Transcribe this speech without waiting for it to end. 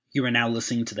You are now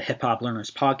listening to the Hip Hop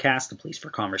Learners Podcast, a place for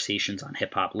conversations on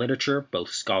hip hop literature,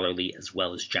 both scholarly as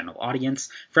well as general audience.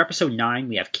 For episode 9,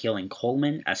 we have Kaylin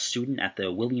Coleman, a student at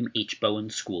the William H. Bowen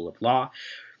School of Law.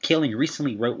 Kaylin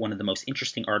recently wrote one of the most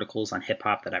interesting articles on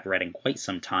hip-hop that I've read in quite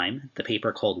some time. The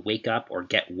paper called Wake Up or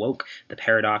Get Woke, The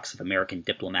Paradox of American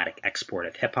Diplomatic Export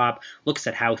of Hip-Hop, looks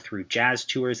at how through jazz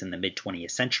tours in the mid-20th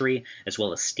century, as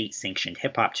well as state-sanctioned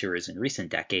hip-hop tours in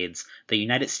recent decades, the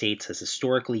United States has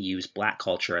historically used black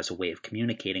culture as a way of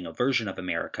communicating a version of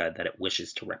America that it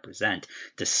wishes to represent,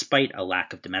 despite a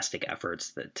lack of domestic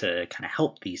efforts to kind of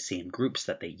help these same groups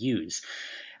that they use.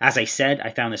 As I said,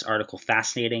 I found this article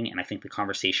fascinating, and I think the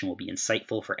conversation will be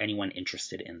insightful for anyone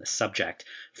interested in the subject.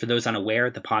 For those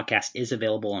unaware, the podcast is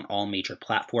available on all major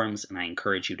platforms, and I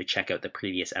encourage you to check out the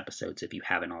previous episodes if you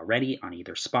haven't already on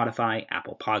either Spotify,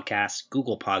 Apple Podcasts,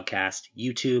 Google Podcasts,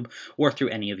 YouTube, or through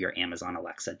any of your Amazon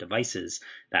Alexa devices.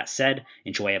 That said,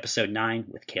 enjoy episode 9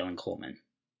 with Kaylin Coleman.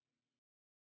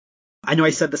 I know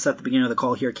I said this at the beginning of the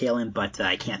call here, Kaylin, but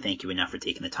I can't thank you enough for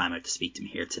taking the time out to speak to me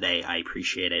here today. I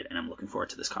appreciate it, and I'm looking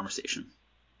forward to this conversation.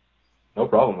 No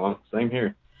problem, man. Same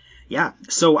here. Yeah,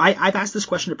 so I've asked this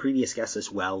question to previous guests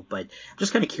as well, but I'm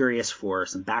just kind of curious for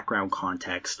some background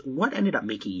context. What ended up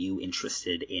making you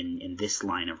interested in this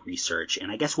line of research,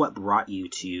 and I guess what brought you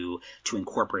to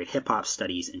incorporate hip-hop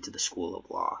studies into the School of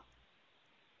Law?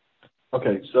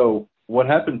 Okay, so what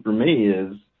happened for me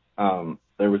is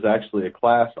there was actually a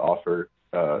class offered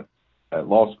at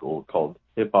law school called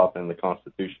Hip Hop and the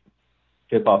Constitution,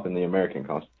 Hip Hop and the American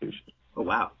Constitution. Oh,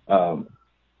 wow.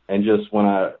 And just when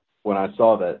I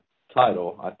saw that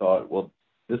title, I thought, well,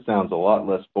 this sounds a lot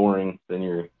less boring than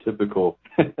your typical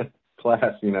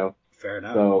class, you know. Fair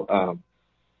enough.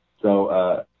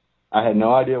 So I had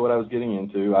no idea what I was getting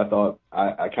into. I thought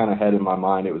I kind of had in my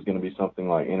mind it was going to be something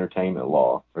like entertainment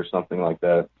law or something like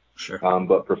that. Sure.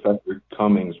 But Professor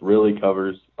Cummings really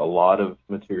covers a lot of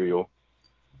material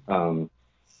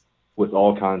with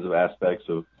all kinds of aspects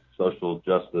of social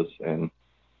justice and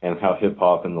how hip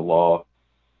hop and the law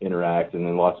interact, and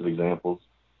then lots of examples.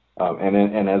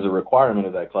 And as a requirement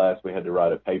of that class, we had to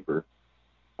write a paper.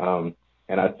 And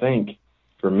I think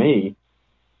for me,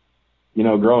 you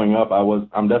know, growing up,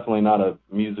 I'm definitely not a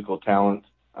musical talent.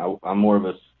 I'm more of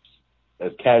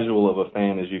as casual of a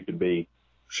fan as you could be.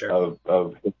 Sure.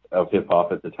 of hip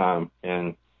hop at the time,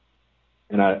 and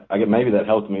I get maybe that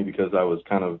helped me because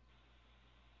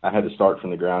I had to start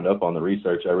from the ground up on the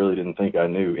research. I really didn't think I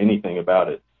knew anything about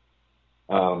it,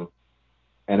 and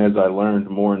as I learned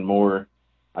more and more,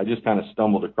 I just kind of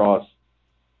stumbled across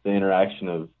the interaction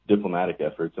of diplomatic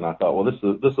efforts, and I thought, well,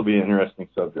 this will be an interesting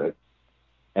subject.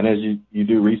 And as you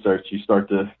do research, you start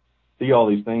to see all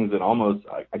these things that almost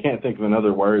I can't think of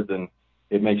another word than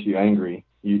it makes you angry.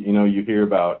 You know, you hear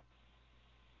about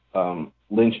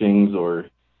lynchings or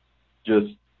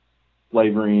just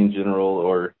slavery in general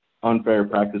or unfair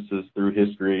practices through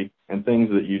history and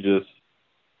things that you just,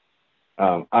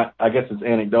 I guess it's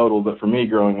anecdotal, but for me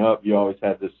growing up, you always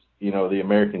had this, you know, the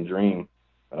American dream,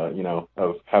 you know,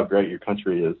 of how great your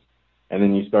country is. And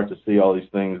then you start to see all these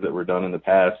things that were done in the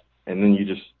past. And then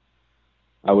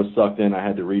I was sucked in. I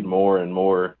had to read more and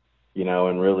more, you know,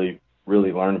 and really,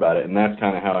 really learn about it. And that's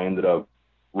kind of how I ended up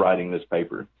writing this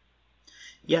paper.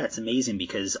 Yeah, it's amazing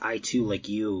because I too, like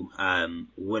you,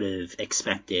 would have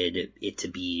expected it to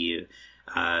be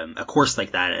a course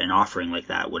like that, an offering like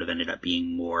that would have ended up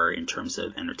being more in terms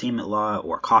of entertainment law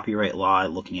or copyright law,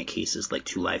 looking at cases like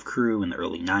Two Live Crew in the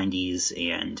early 90s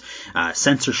and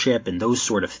censorship and those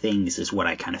sort of things is what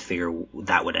I kind of figure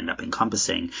that would end up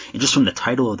encompassing. And just from the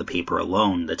title of the paper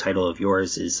alone, the title of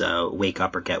yours is Wake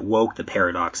Up or Get Woke, The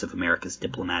Paradox of America's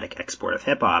Diplomatic Export of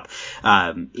Hip-Hop,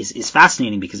 is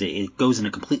fascinating because it goes in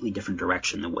a completely different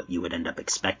direction than what you would end up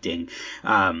expecting.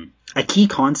 A key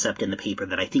concept in the paper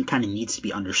that I think kind of needs to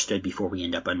be understood before we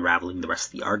end up unraveling the rest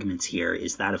of the arguments here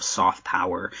is that of soft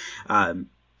power.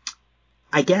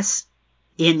 I guess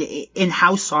in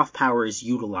how soft power is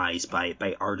utilized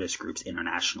by artist groups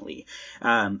internationally.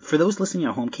 For those listening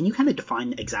at home, can you kind of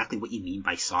define exactly what you mean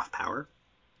by soft power?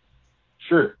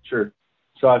 Sure.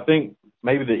 So I think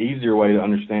maybe the easier way to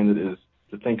understand it is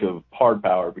to think of hard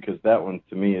power, because that one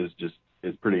to me is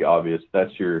pretty obvious.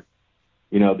 That's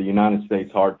the United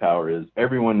States hard power is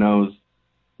everyone knows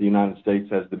the United States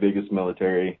has the biggest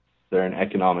military. They're an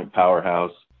economic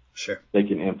powerhouse. Sure. They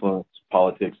can influence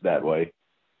politics that way.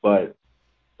 But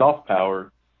soft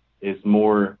power is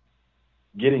more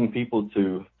getting people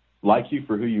to like you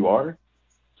for who you are.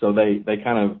 So they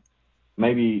kind of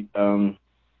maybe,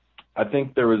 I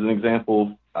think there was an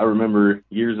example I remember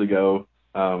years ago.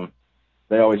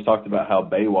 They always talked about how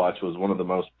Baywatch was one of the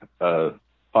most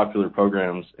popular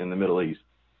programs in the Middle East.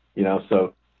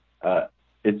 So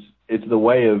it's the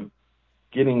way of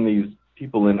getting these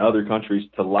people in other countries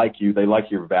to like you. They like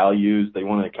your values. They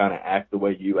want to kind of act the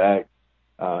way you act,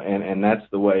 and that's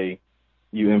the way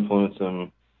you influence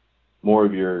them, more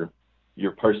of your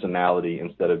personality,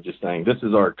 instead of just saying, this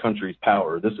is our country's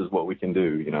power, this is what we can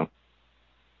do.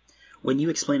 When you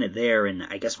explain it there, and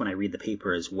I guess when I read the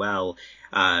paper as well,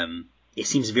 it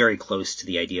seems very close to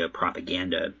the idea of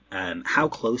propaganda. How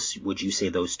close would you say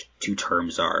those two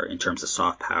terms are in terms of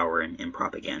soft power and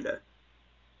propaganda?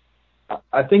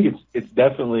 I think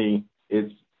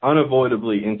it's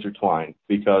unavoidably intertwined,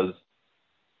 because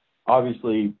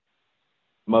obviously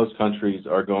most countries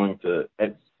are going to,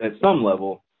 at some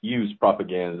level, use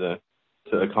propaganda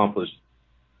to accomplish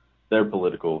their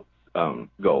political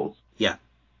goals. Yeah.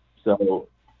 So,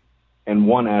 and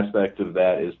one aspect of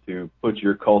that is to put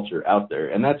your culture out there.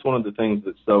 And that's one of the things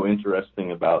that's so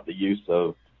interesting about the use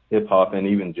of hip hop and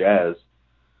even jazz,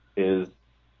 is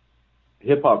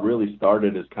hip hop really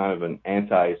started as kind of an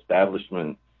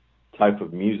anti-establishment type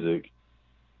of music,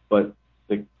 but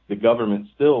the government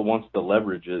still wants to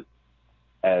leverage it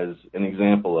as an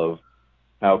example of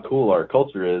how cool our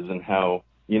culture is, and how,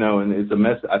 and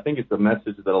it's I think it's a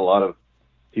message that a lot of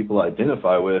people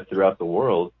identify with throughout the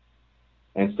world.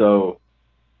 And so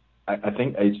I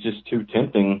think it's just too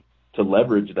tempting to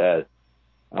leverage that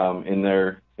in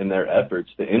their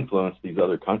efforts to influence these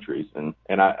other countries. And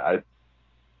I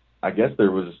guess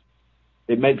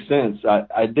it makes sense.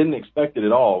 I didn't expect it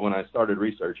at all when I started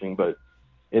researching, but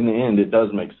in the end, it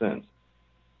does make sense.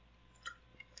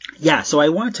 Yeah, so I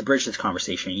wanted to bridge this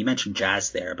conversation. You mentioned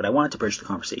jazz there, but I wanted to bridge the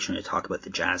conversation to talk about the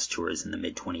jazz tours in the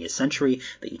mid-20th century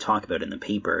that you talk about in the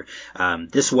paper.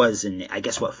 This was, and I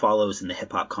guess what follows in the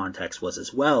hip-hop context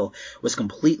was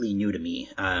completely new to me.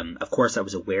 Of course, I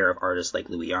was aware of artists like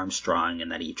Louis Armstrong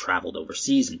and that he traveled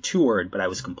overseas and toured, but I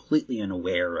was completely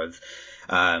unaware of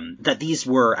that these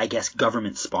were, I guess,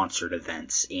 government-sponsored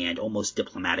events and almost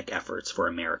diplomatic efforts for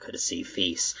America to save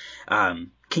face.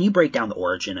 Can you break down the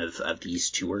origin of these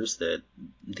tours, the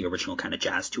original kind of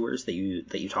jazz tours that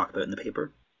you talk about in the paper?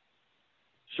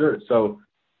 Sure. So,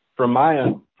 from my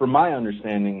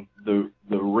understanding, the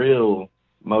real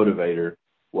motivator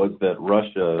was that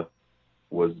Russia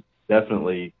was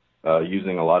definitely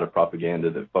using a lot of propaganda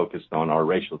that focused on our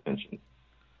racial tensions.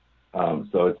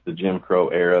 So it's the Jim Crow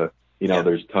era.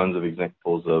 There's tons of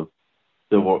examples of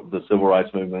the civil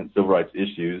rights movement, civil rights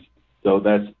issues. So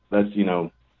that's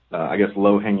I guess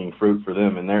low-hanging fruit for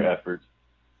them in their efforts.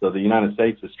 So the United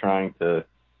States is trying to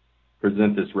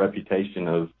present this reputation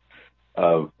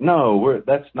of no,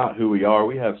 that's not who we are.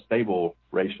 We have stable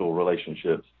racial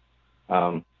relationships.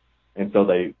 And so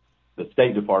the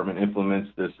State Department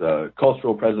implements this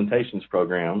cultural presentations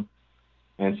program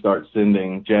and starts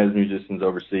sending jazz musicians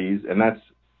overseas. And that's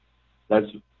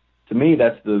to me,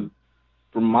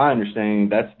 from my understanding,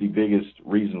 that's the biggest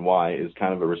reason why, is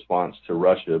kind of a response to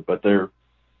Russia. But there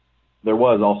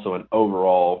was also an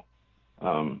overall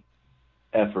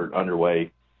effort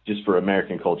underway just for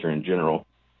American culture in general.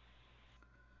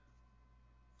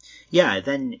 Yeah,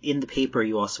 then in the paper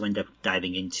you also end up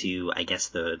diving into, I guess,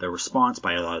 the response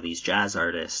by a lot of these jazz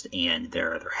artists and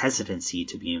their hesitancy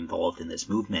to be involved in this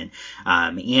movement.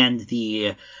 And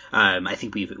I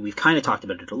think we've kind of talked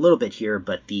about it a little bit here,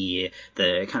 but the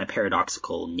kind of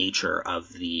paradoxical nature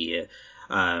of the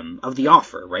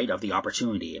offer, right, of the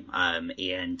opportunity,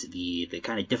 and the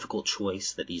kind of difficult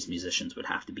choice that these musicians would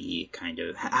have to be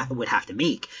would have to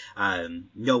make,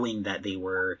 knowing that they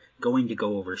were going to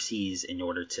go overseas in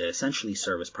order to essentially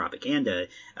serve as propaganda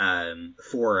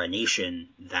for a nation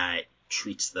that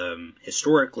treats them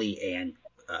historically and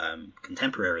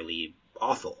contemporarily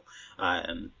awful.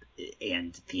 And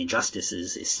the injustice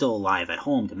is still alive at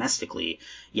home domestically,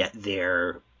 yet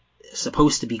they're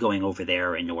supposed to be going over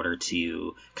there in order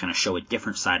to kind of show a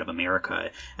different side of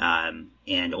America,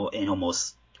 and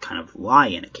almost kind of lie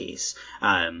in a case.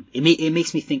 It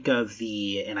makes me think of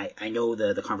and I know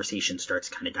the conversation starts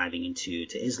kind of diving into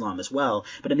Islam as well,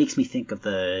 but it makes me think of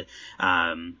the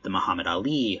Muhammad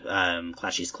Ali,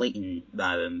 Cassius Clayton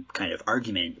kind of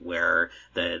argument where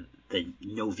the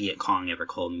no Viet Cong ever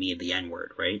called me the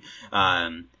N-word, right?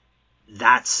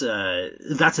 That's a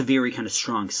very kind of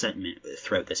strong sentiment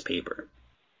throughout this paper.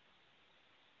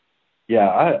 Yeah,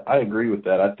 I agree with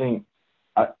that. I think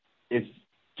it's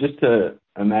just to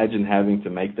imagine having to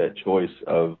make that choice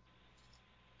of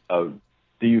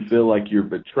do you feel like you're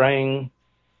betraying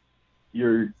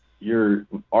your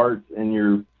art and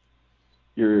your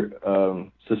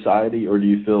society, or do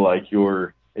you feel like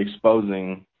you're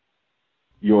exposing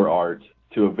your art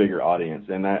to a bigger audience?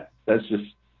 And that's just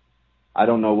I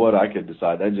don't know what I could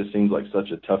decide. That just seems like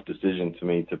such a tough decision to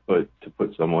me to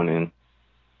put someone in.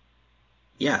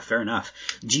 Yeah, fair enough.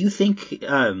 Do you think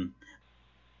that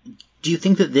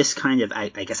this kind of, I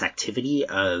guess, activity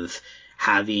of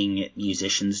having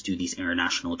musicians do these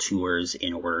international tours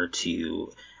in order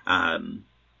to,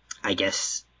 I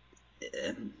guess,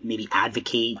 maybe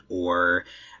advocate or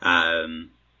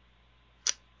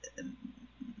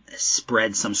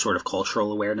spread some sort of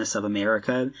cultural awareness of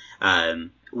America,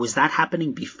 was that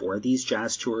happening before these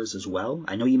jazz tours as well?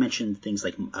 I know you mentioned things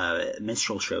like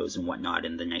minstrel shows and whatnot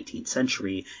in the 19th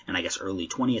century and I guess early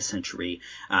 20th century,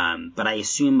 but I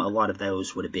assume a lot of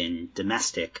those would have been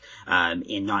domestic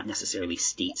and not necessarily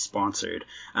state-sponsored.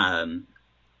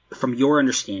 From your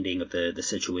understanding of the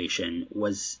situation,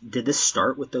 did this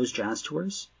start with those jazz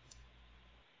tours?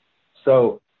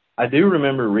 So I do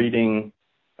remember reading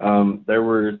there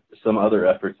were some other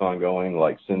efforts ongoing,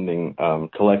 like sending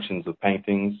collections of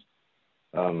paintings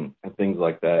and things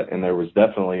like that. And there was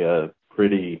definitely a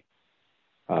pretty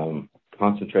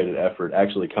concentrated effort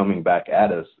actually coming back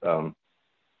at us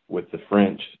with the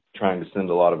French trying to send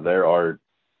a lot of their art.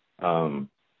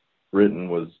 Britain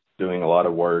was doing a lot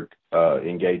of work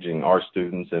engaging our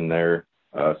students in their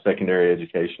secondary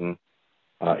education.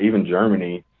 Even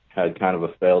Germany had kind of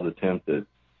a failed attempt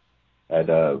at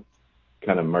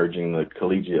kind of merging the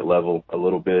collegiate level a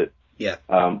little bit. Yeah.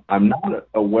 I'm not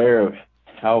aware of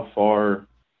how far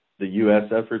the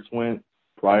U.S. efforts went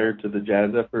prior to the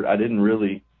jazz effort. I didn't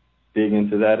really dig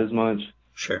into that as much.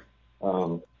 Sure.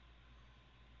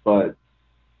 But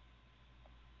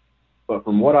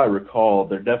from what I recall,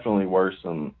 there definitely were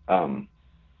some, I'm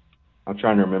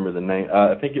trying to remember the name.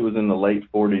 I think it was in the late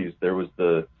 40s, there was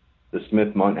the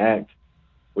Smith-Mundt Act,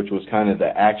 which was kind of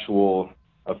the actual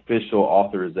official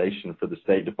authorization for the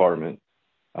State Department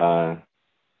to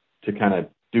kind of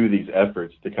do these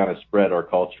efforts to kind of spread our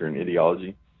culture and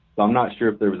ideology. So I'm not sure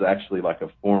if there was actually like a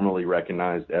formally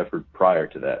recognized effort prior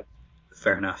to that.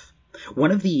 Fair enough.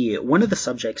 One of the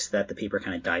subjects that the paper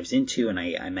kind of dives into, and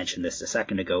I mentioned this a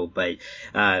second ago, but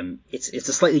it's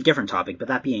a slightly different topic, but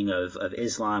that being of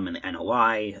Islam and the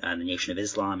NOI, the Nation of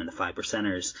Islam and the Five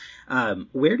Percenters.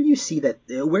 Where do you see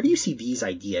these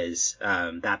ideas,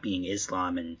 that being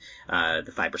Islam and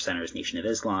the Five Percenters, Nation of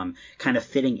Islam, kind of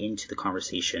fitting into the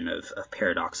conversation of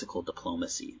paradoxical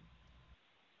diplomacy?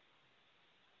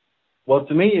 Well,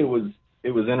 to me, it was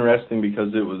interesting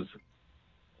because it was,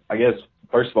 I guess,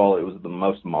 first of all, it was the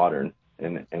most modern,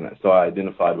 and so I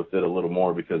identified with it a little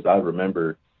more because I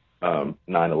remember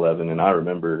 9/11, and I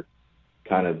remember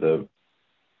kind of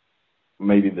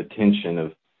maybe the tension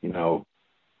of,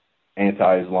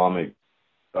 anti-Islamic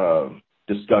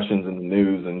discussions in the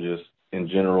news and just in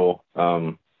general.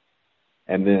 And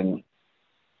then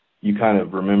you kind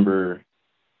of remember,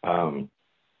 and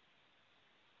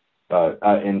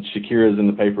Shakira's in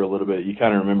the paper a little bit, you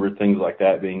kind of remember things like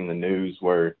that being in the news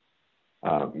where,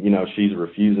 she's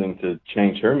refusing to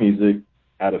change her music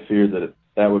out of fear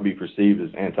that would be perceived as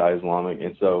anti-Islamic.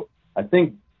 And so I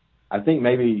think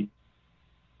maybe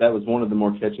that was one of the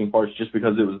more catching parts just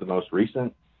because it was the most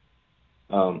recent.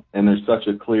 And there's such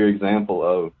a clear example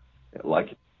of,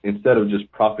 like, instead of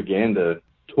just propaganda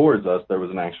towards us, there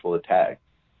was an actual attack.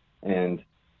 And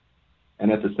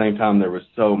at the same time, there was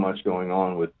so much going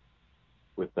on with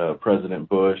President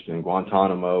Bush and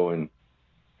Guantanamo and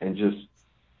just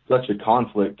such a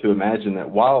conflict to imagine that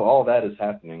while all that is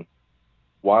happening,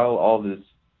 while all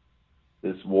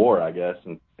this war, I guess,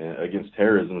 and against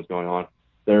terrorism is going on,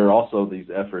 there are also these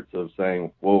efforts of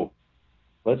saying, well,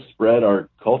 let's spread our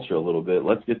culture a little bit.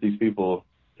 Let's get these people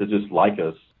to just like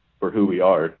us for who we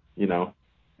are,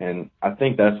 and I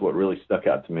think that's what really stuck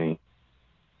out to me.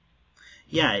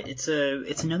 Yeah, it's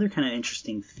another kind of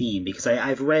interesting theme because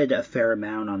I've read a fair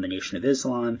amount on the Nation of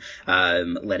Islam,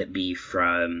 let it be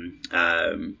from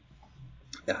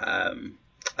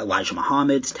Elijah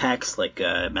Muhammad's text, like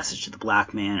Message to the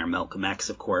Black Man, or Malcolm X,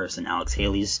 of course, and Alex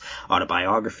Haley's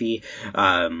autobiography,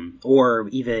 or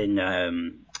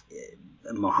even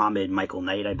Muhammad Michael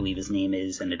Knight, I believe his name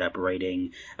is, ended up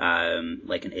writing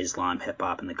like an Islam, hip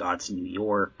hop, and the Gods of New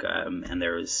York, and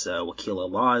there's Wakil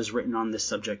Allah is written on this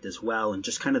subject as well, and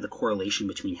just kind of the correlation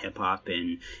between hip hop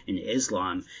and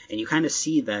Islam, and you kind of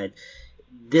see that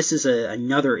this is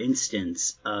another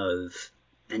instance of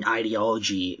an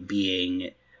ideology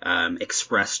being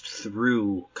expressed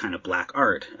through kind of black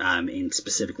art, and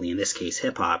specifically in this case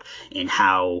hip hop, and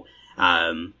how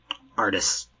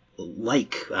artists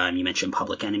like, you mentioned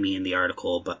Public Enemy in the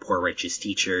article, but Poor Righteous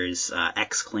Teachers,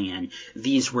 X-Clan,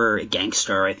 these were Gang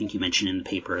Starr, I think you mentioned in the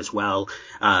paper as well.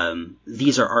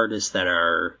 These are artists that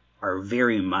are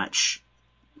very much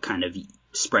kind of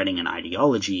spreading an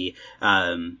ideology.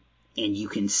 And you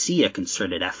can see a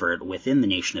concerted effort within the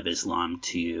Nation of Islam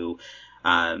to,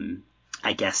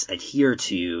 I guess, adhere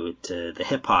to the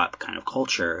hip hop kind of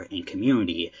culture and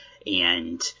community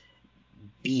and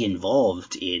be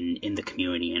involved in the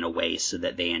community in a way so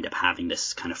that they end up having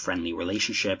this kind of friendly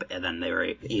relationship, and then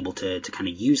they're able to kind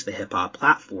of use the hip hop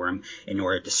platform in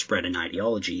order to spread an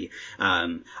ideology.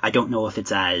 I don't know if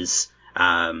it's as,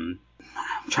 I'm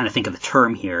trying to think of the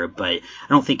term here, but I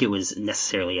don't think it was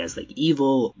necessarily as like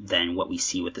evil than what we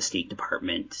see with the State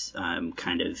Department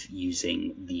kind of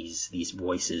using these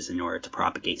voices in order to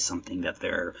propagate something that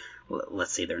they're,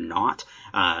 let's say, they're not.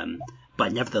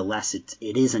 But nevertheless, it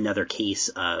is another case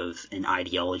of an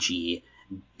ideology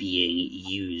being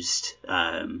used,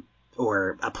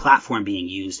 or a platform being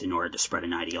used in order to spread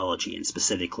an ideology, and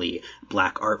specifically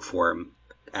black art form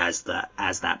as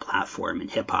that platform in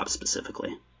hip hop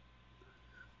specifically.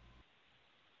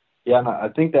 Yeah, and I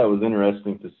think that was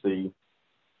interesting to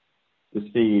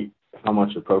see how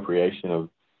much appropriation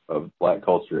of black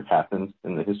culture happens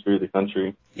in the history of the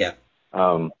country. Yeah.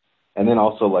 And then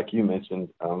also, like you mentioned,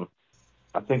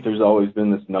 I think there's always been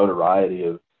this notoriety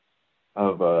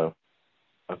of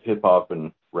hip hop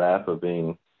and rap of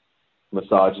being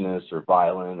misogynist or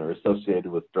violent or associated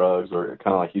with drugs, or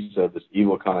kind of like you said, this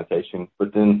evil connotation.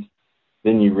 But then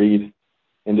you read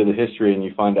into the history and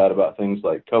you find out about things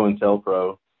like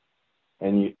COINTELPRO,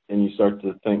 and you start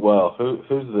to think, well,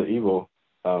 who's the evil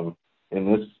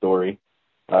in this story?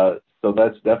 So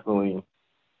that's definitely,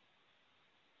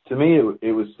 to me,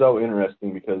 it was so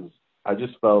interesting because I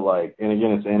just felt like, and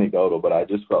again, it's anecdotal, but I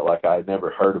just felt like I had never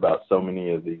heard about so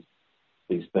many of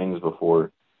these things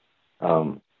before.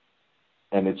 And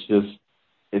it's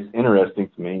interesting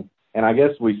to me. And I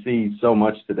guess we see so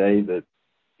much today that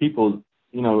people,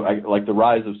 like the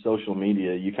rise of social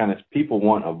media, people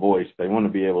want a voice. They want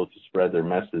to be able to spread their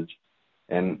message.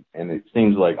 And it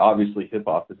seems like obviously hip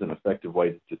hop is an effective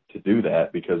way to do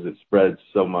that because it spreads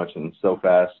so much and so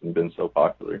fast and been so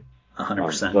popular.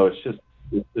 100%. So it's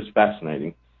just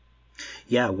fascinating.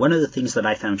 Yeah, one of the things that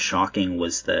I found shocking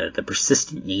was the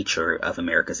persistent nature of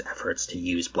America's efforts to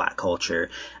use black culture,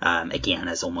 again,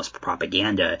 as almost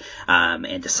propaganda,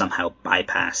 and to somehow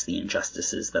bypass the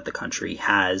injustices that the country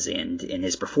has and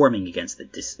is performing against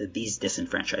these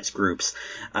disenfranchised groups.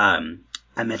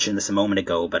 I mentioned this a moment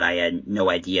ago, but I had no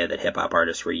idea that hip-hop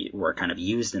artists were kind of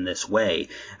used in this way.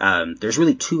 There's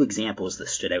really two examples that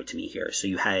stood out to me here. So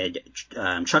you had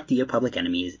Chuck D of Public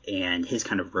Enemy and his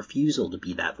kind of refusal to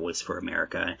be that voice for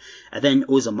America, and then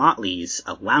Ozomatli's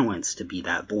allowance to be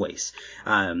that voice.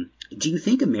 Do you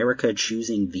think America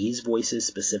choosing these voices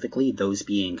specifically, those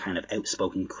being kind of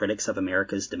outspoken critics of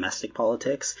America's domestic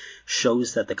politics,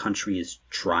 shows that the country is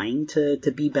trying to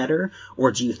be better?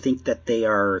 Or do you think that they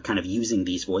are kind of using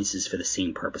these voices for the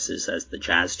same purposes as the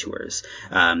jazz tours,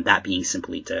 that being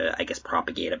simply to, I guess,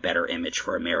 propagate a better image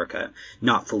for America,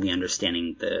 not fully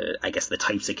understanding the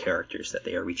types of characters that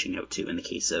they are reaching out to in the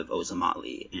case of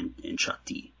Ozomatli and Chuck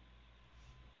D?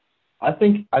 I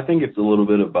think it's a little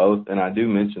bit of both, and I do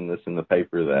mention this in the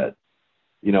paper that,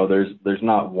 there's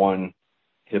not one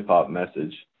hip hop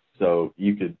message, so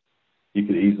you could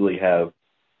easily have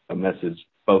a message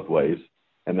both ways.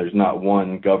 And there's not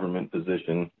one government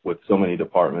position with so many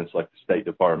departments like the State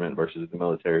Department versus the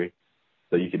military.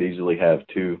 So you could easily have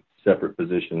two separate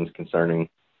positions concerning,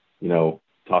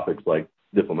 topics like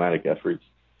diplomatic efforts.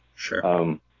 Sure.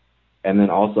 And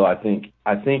then also I think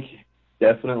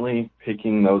definitely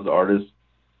picking those artists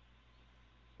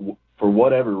for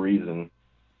whatever reason,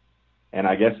 and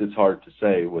I guess it's hard to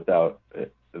say without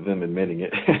them admitting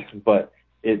it, but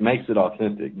it makes it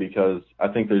authentic because I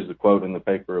think there's a quote in the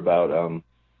paper about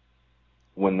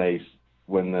when the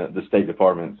State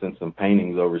Department sent some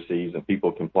paintings overseas and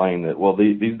people complained that, well,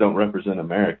 these don't represent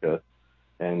America.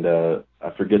 And I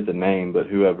forget the name, but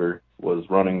whoever was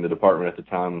running the department at the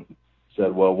time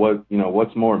said, well,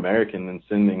 what's more American than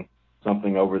sending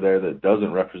something over there that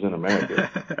doesn't represent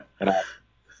America? And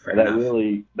that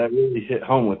really hit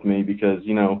home with me because,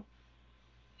 to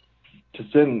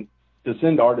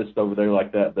send artists over there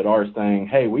like that are saying,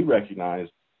 hey, we recognize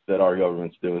that our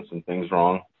government's doing some things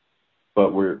wrong,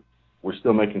 but we're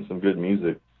still making some good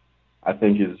music, I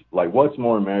think is like, what's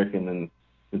more American than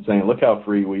saying, look how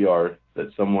free we are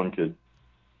that someone could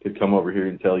come over here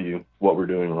and tell you what we're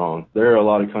doing wrong. There are a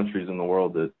lot of countries in the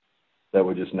world that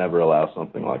would just never allow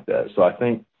something like that. So I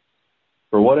think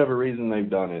for whatever reason they've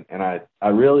done it, and I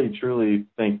really truly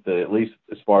think that at least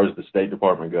as far as the State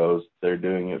Department goes, they're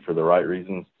doing it for the right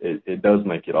reasons. It does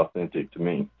make it authentic to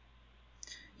me.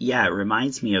 Yeah, it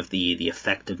reminds me of the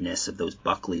effectiveness of those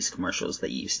Buckley's commercials that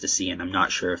you used to see, and I'm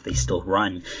not sure if they still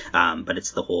run, but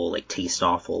it's the whole like taste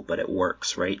awful, but it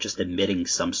works, right? Just admitting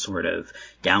some sort of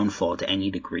downfall to any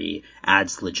degree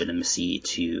adds legitimacy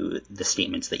to the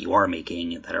statements that you are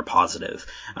making that are positive.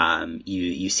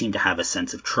 You seem to have a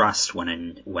sense of trust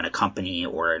when a company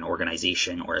or an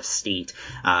organization or a state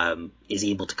is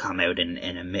able to come out and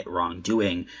admit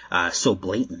wrongdoing so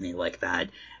blatantly like that.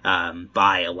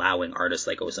 By allowing artists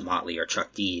like Ozomatli or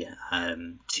Chuck D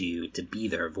to be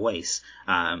their voice,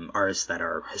 artists that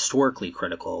are historically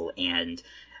critical. And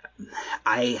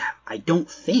I don't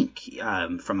think,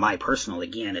 from my personal,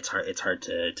 again, it's hard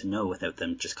to know without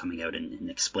them just coming out and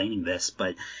explaining this,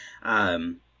 but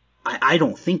I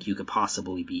don't think you could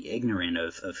possibly be ignorant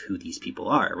of who these people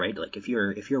are, right? Like if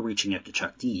you're reaching out to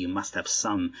Chuck D, you must have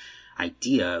some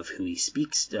idea of who he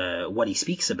speaks, what he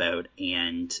speaks about,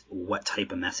 and what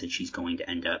type of message he's going to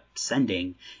end up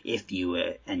sending if you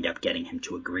end up getting him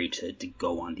to agree to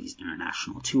go on these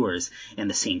international tours. And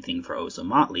the same thing for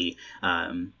Ozomatli.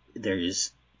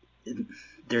 There's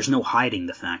no hiding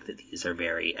the fact that these are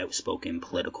very outspoken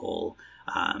political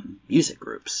music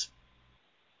groups.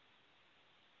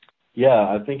 Yeah,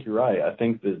 I think you're right. I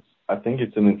think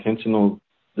it's an intentional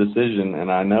decision, and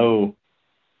I know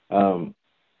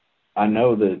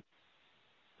that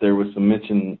there was some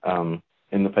mention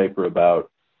in the paper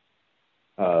about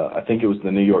I think it was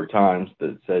the New York Times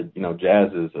that said,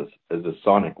 jazz is a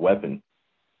sonic weapon,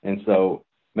 and so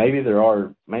maybe there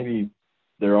are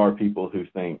people who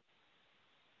think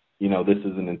this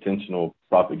is an intentional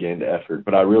propaganda effort,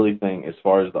 but I really think, as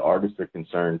far as the artists are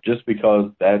concerned, just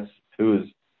because the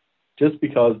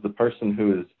person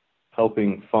who is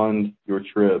helping fund your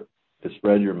trip to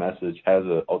spread your message has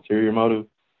an ulterior motive,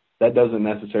 that doesn't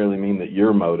necessarily mean that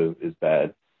your motive is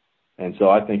bad. And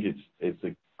so I think it's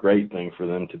a great thing for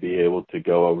them to be able to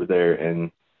go over there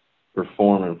and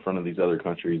perform in front of these other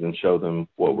countries and show them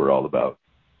what we're all about.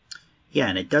 Yeah,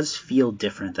 and it does feel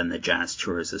different than the jazz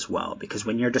tours as well, because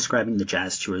when you're describing the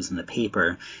jazz tours in the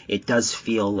paper, it does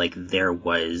feel like there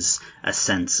was a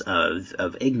sense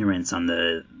of ignorance on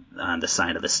the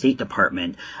side of the State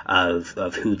Department of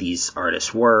who these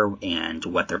artists were and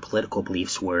what their political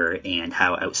beliefs were and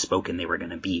how outspoken they were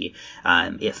going to be.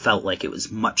 It felt like it was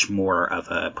much more of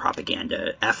a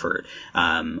propaganda effort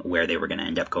where they were going to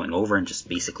end up going over and just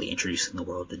basically introducing the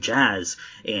world to jazz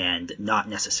and not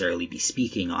necessarily be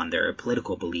speaking on their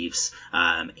political beliefs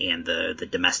and the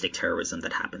domestic terrorism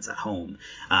that happens at home.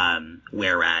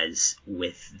 Whereas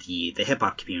with the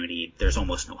hip-hop community, there's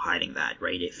almost no hiding that,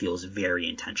 right? It feels very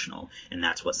intentional, and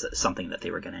that's something that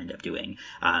they were going to end up doing.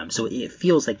 So it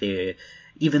feels like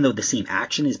even though the same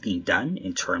action is being done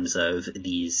in terms of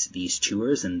these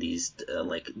tours and these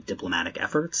like diplomatic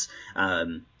efforts,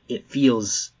 it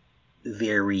feels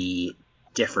very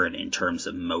different in terms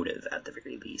of motive at the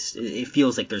very least. It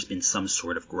feels like there's been some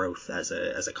sort of growth as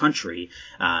a country.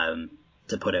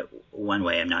 To put it one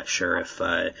way, I'm not sure if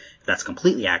that's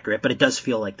completely accurate, but it does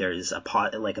feel like there's a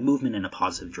movement in a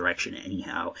positive direction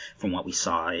anyhow from what we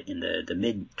saw in the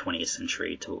mid 20th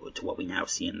century to what we now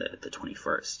see in the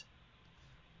 21st.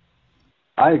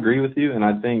 I agree with you, and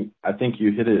I think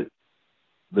you hit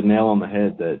the nail on the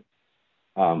head that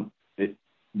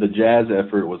the jazz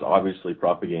effort was obviously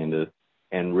propaganda,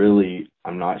 and really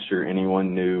I'm not sure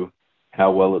anyone knew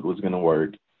how well it was going to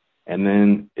work. And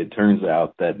then it turns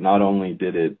out that not only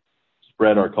did it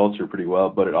spread our culture pretty well,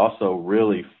 but it also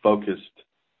really focused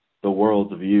the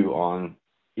world's view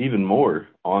even more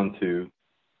onto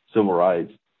civil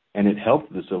rights, and it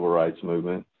helped the civil rights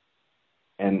movement.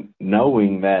 And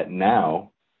knowing that now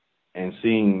and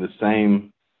seeing the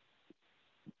same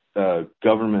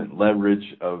government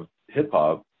leverage of hip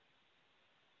hop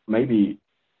maybe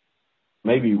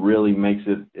really makes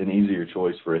it an easier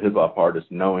choice for a hip hop artist,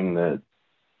 knowing that,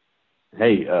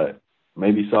 hey,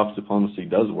 maybe soft diplomacy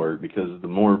does work, because the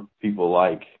more people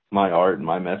like my art and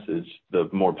my message, the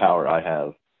more power I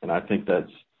have. And I think that's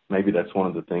one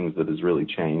of the things that has really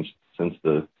changed since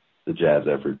the jazz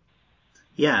effort.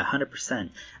 Yeah,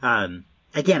 100%.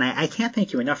 Again, I can't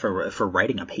thank you enough for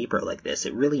writing a paper like this.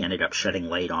 It really ended up shedding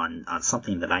light on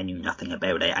something that I knew nothing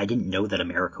about. I didn't know that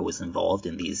America was involved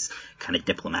in these kind of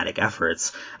diplomatic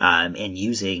efforts and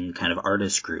using kind of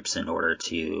artist groups in order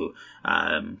to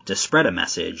spread a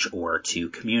message or to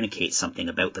communicate something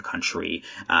about the country,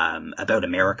 about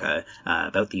America,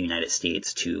 about the United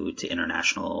States to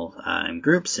international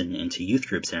groups and to youth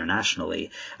groups internationally.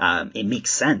 It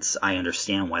makes sense. I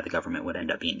understand why the government would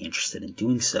end up being interested in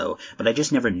doing so, but I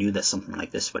just never knew that something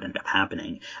like this would end up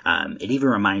happening. It even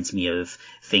reminds me of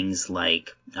things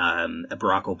like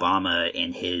Barack Obama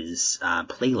and his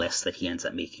playlist that he ends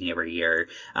up making every year,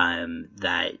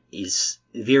 that is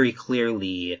very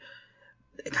clearly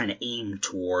kind of aimed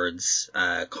towards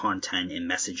content and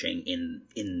messaging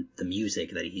in the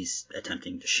music that he's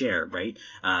attempting to share, right?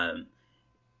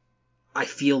 I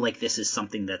feel like this is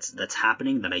something that's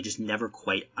happening that I just never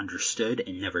quite understood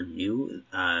and never knew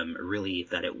really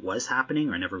that it was happening,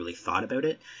 or never really thought about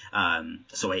it.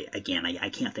 So I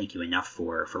can't thank you enough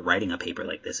for writing a paper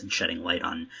like this and shedding light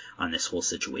on this whole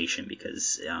situation,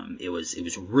 because it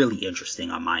was really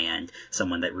interesting on my end,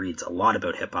 someone that reads a lot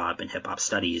about hip hop and hip hop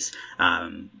studies,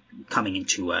 coming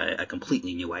into a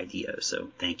completely new idea. So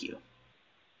thank you.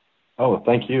 Oh,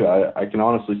 thank you. I can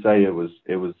honestly say it was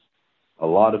a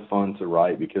lot of fun to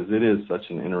write, because it is such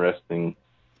an interesting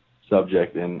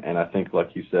subject, and I think,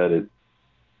 like you said,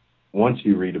 once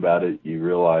you read about it, you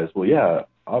realize, well, yeah,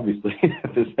 obviously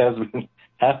this has been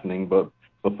happening, but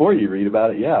before you read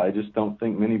about it, yeah, I just don't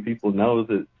think many people know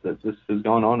that this has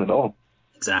gone on at all.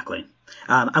 Exactly.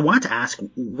 I wanted to ask,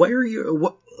 where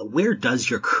does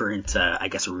your current,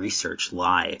 research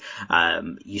lie?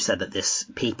 You said that this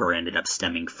paper ended up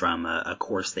stemming from a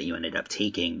course that you ended up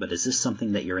taking, but is this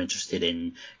something that you're interested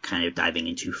in kind of diving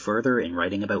into further and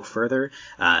writing about further?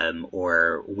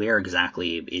 Or where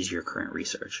exactly is your current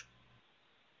research?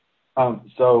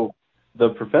 So the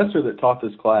professor that taught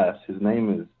this class, his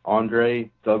name is Andre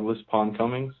Douglas Pond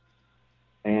Cummings,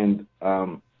 and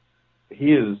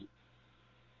he is,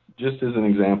 just as an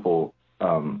example,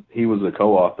 he was a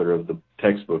co-author of the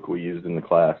textbook we used in the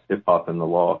class, Hip Hop and the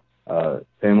Law.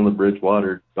 Pamela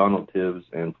Bridgewater, Donald Tibbs,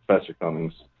 and Professor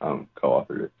Cummings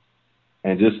co-authored it.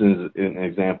 And just as an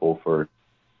example for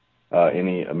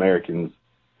any Americans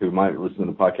who might listen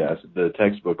to the podcast, the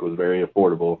textbook was very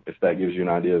affordable, if that gives you an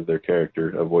idea of their character,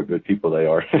 of what good people they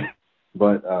are.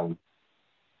 But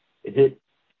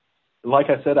like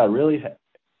I said, I really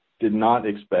did not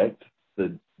expect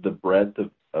the breadth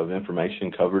of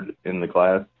information covered in the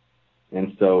class.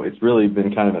 And so it's really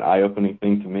been kind of an eye-opening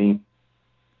thing to me.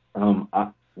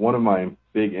 One of my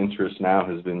big interests now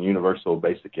has been universal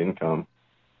basic income.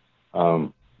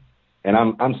 And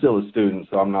I'm still a student,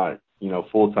 so I'm not,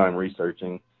 full-time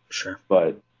researching. Sure.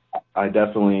 But I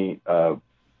definitely,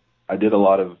 I did a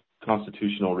lot of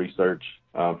constitutional research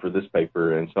for this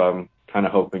paper, and so I'm kind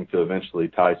of hoping to eventually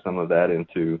tie some of that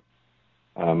into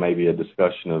maybe a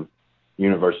discussion of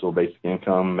universal basic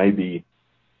income, maybe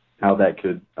how that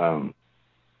could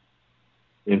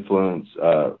influence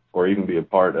or even be a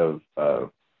part of the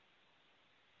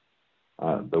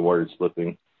word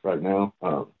slipping right now.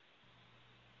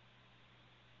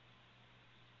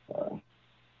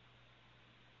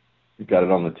 You've got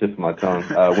it on the tip of my tongue.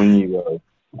 When you,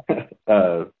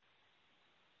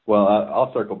 well,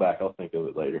 I'll circle back. I'll think of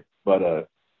it later. But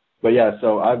yeah,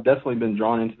 so I've definitely been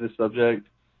drawn into this subject.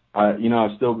 I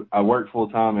work full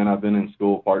time and I've been in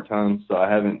school part time, so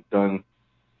I haven't done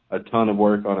a ton of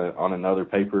work on another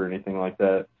paper or anything like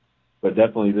that. But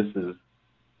definitely, this is,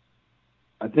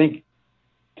 I think,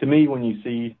 to me, when you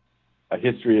see a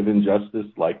history of injustice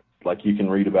like you can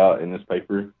read about in this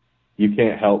paper, you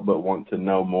can't help but want to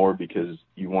know more, because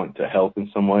you want to help in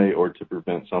some way or to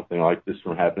prevent something like this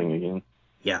from happening again.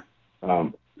 Yeah.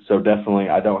 So definitely,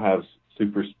 I don't have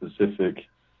super specific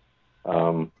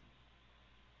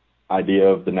idea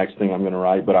of the next thing I'm going to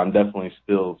write, but I'm definitely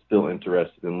still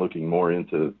interested in looking more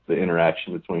into the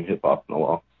interaction between hip hop and the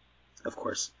law. Of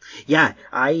course. Yeah,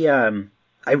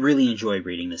 I really enjoyed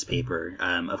reading this paper.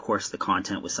 Of course, the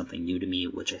content was something new to me,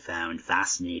 which I found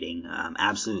fascinating,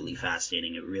 absolutely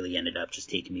fascinating. It really ended up just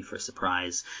taking me for a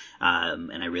surprise,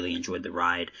 and I really enjoyed the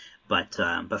ride. But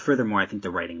furthermore, I think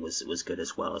the writing was good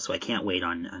as well. So I can't wait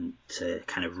on to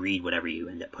kind of read whatever you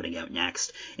end up putting out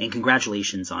next. And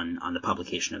congratulations on the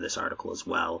publication of this article as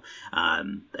well.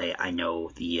 I know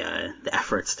the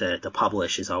efforts to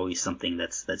publish is always something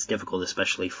that's difficult,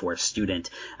 especially for a student.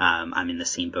 I'm in the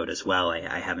same boat as well.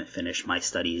 I haven't finished my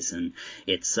studies, and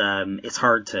it's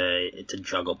hard to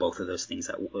juggle both of those things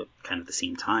at kind of the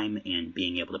same time. And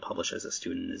being able to publish as a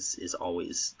student is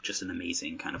always just an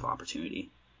amazing kind of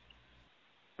opportunity.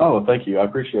 Oh, thank you. I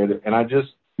appreciate it. And I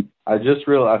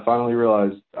finally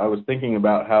realized, I was thinking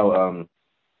about how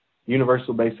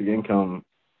universal basic income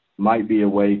might be a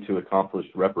way to accomplish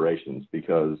reparations,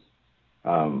 because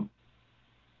I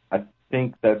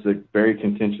think that's a very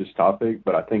contentious topic,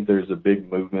 but I think there's a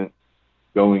big movement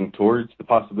going towards the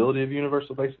possibility of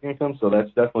universal basic income. So that's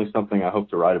definitely something I hope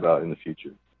to write about in the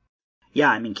future. Yeah,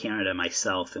 I'm in Canada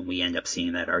myself, and we end up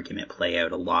seeing that argument play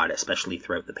out a lot, especially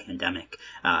throughout the pandemic.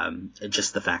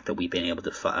 Just the fact that we've been able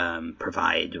to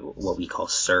provide what we call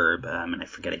CERB, and I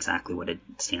forget exactly what it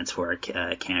stands for,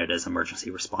 Canada's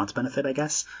Emergency Response Benefit, I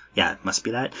guess. Yeah, it must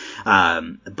be that.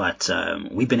 But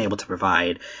we've been able to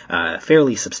provide a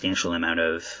fairly substantial amount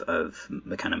of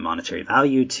the kind of monetary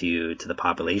value to the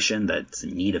population that's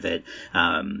in need of it.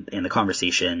 And the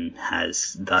conversation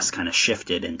has thus kind of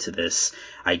shifted into this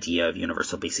idea of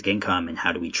universal basic income and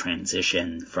how do we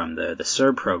transition from the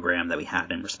CERB program that we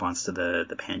had in response to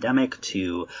the pandemic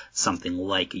to something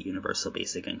like a universal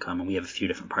basic income. And we have a few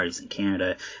different parties in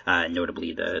Canada,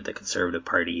 notably the Conservative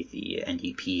Party, the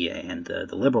NDP, and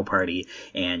the Liberal Party.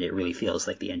 And it really feels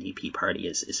like the NDP party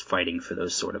is fighting for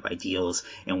those sort of ideals.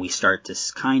 And we start to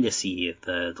kind of see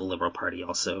the Liberal Party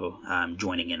also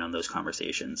joining in on those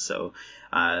conversations. So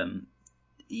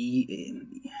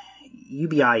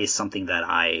UBI is something that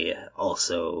I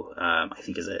also I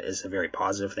think is a very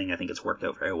positive thing. I think it's worked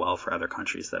out very well for other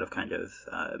countries that have kind of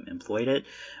employed it,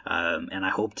 and I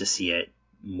hope to see it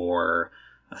more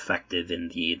effective in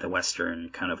the Western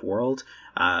kind of world.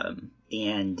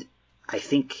 And I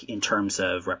think in terms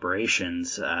of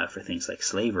reparations for things like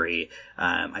slavery,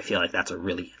 I feel like that's a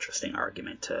really interesting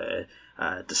argument to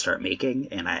start making,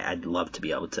 and I'd love to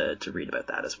be able to read about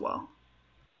that as well.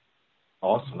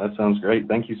 Awesome. That sounds great.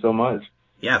 Thank you so much.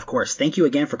 Yeah, of course. Thank you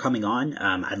again for coming on.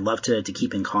 I'd love to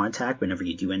keep in contact whenever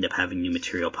you do end up having new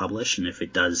material published. And if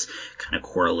it does kind of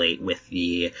correlate with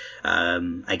the,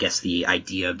 I guess, the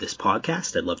idea of this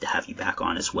podcast, I'd love to have you back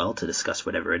on as well to discuss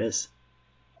whatever it is.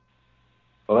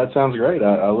 Well, that sounds great.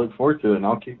 I look forward to it, and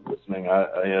I'll keep listening.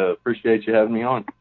 I appreciate you having me on.